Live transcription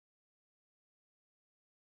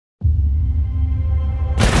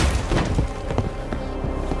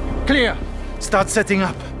Clear. Start setting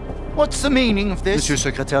up. What's the meaning of this?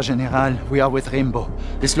 Monsieur Secrétaire Général, we are with Rainbow.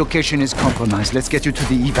 This location is compromised. Let's get you to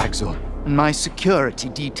the evac zone. And my security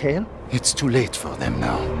detail? It's too late for them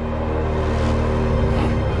now.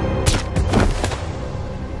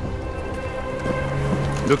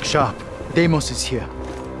 Look sharp. Deimos is here.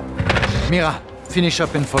 Mira, finish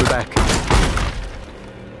up and fall back.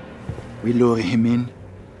 We lure him in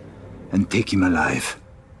and take him alive.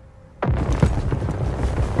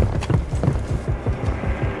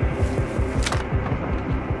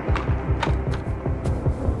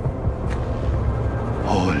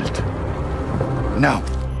 Hold. Now.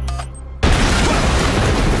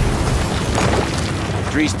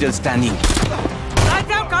 3 still standing. Light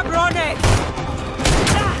down, cabrone!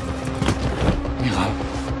 Mira.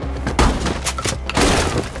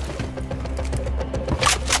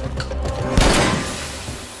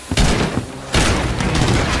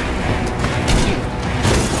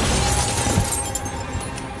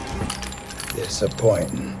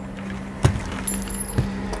 Disappointing.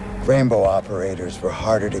 Rainbow operators were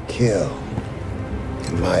harder to kill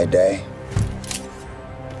in my day.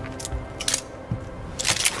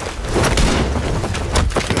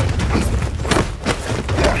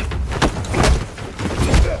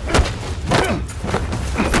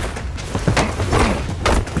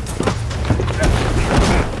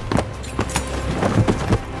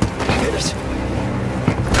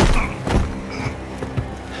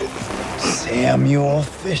 Samuel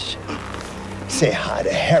Fish. Say hi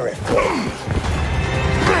to Harry for me.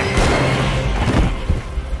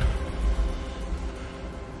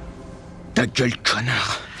 Ta gueule,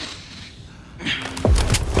 connard.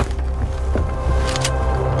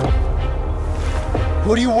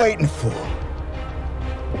 What are you waiting for?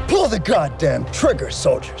 Pull the goddamn trigger,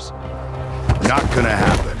 soldiers. Not gonna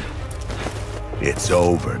happen. It's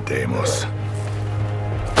over, Deimos.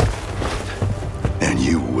 And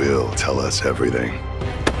you will tell us everything.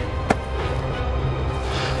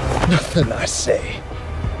 Nothing I say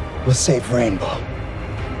will save Rainbow.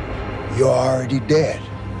 You're already dead.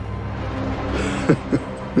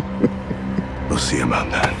 We'll see about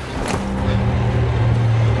that.